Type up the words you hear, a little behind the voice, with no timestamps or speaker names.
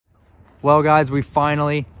Well guys, we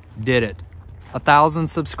finally did it. 1,000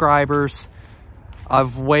 subscribers.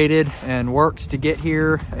 I've waited and worked to get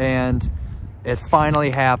here, and it's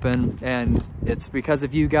finally happened, and it's because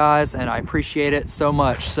of you guys, and I appreciate it so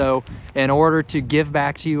much. So in order to give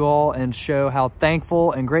back to you all and show how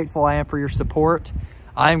thankful and grateful I am for your support,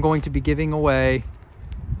 I'm going to be giving away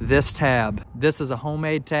this tab. This is a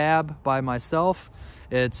homemade tab by myself.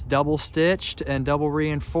 It's double stitched and double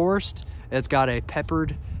reinforced. It's got a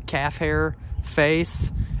peppered calf hair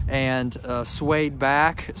face and a suede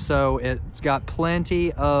back, so it's got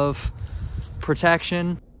plenty of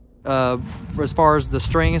protection as far as the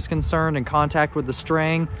string is concerned and contact with the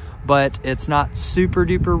string, but it's not super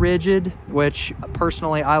duper rigid, which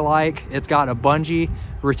personally I like. It's got a bungee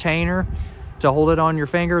retainer to hold it on your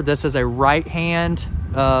finger. This is a right hand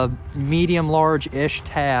medium large-ish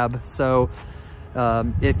tab, so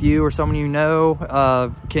if you or someone you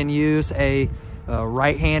know can use a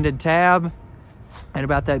right-handed tab at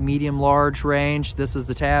about that medium large range, this is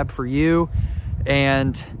the tab for you.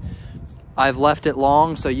 And I've left it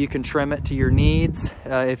long so you can trim it to your needs.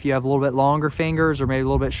 If you have a little bit longer fingers or maybe a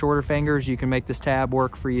little bit shorter fingers, you can make this tab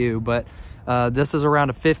work for you. But this is around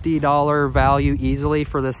a $50 value easily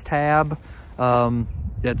for this tab.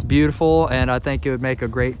 It's beautiful, and I think it would make a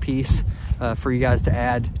great piece for you guys to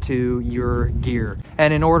add to your gear.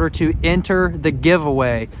 And in order to enter the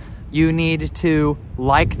giveaway, you need to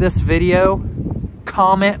like this video,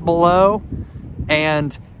 comment below,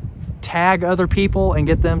 and tag other people and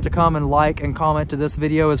get them to come and like and comment to this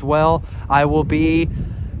video as well. I will be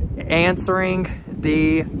answering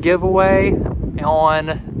the giveaway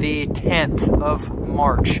on the 10th of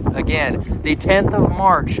March. Again, the 10th of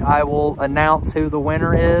March, I will announce who the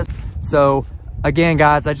winner is. So again,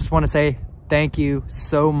 guys, I just want to say thank you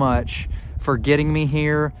so much for getting me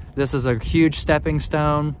here. This is a huge stepping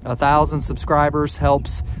stone. 1,000 subscribers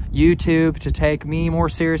helps YouTube to take me more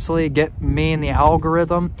seriously, get me in the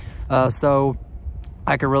algorithm, so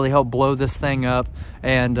I can really help blow this thing up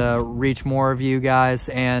and reach more of you guys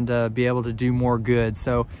and be able to do more good.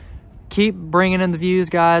 So keep bringing in the views,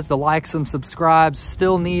 guys, the likes and subscribes.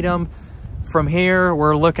 Still need them. From here,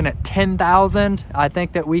 we're looking at 10,000. I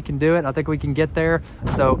think that we can do it. I think we can get there.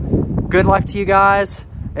 So good luck to you guys,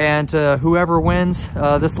 and to whoever wins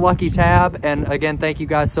this lucky tab. And again, thank you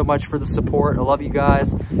guys so much for the support. I love you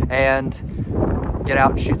guys, and get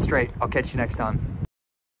out and shoot straight. I'll catch you next time.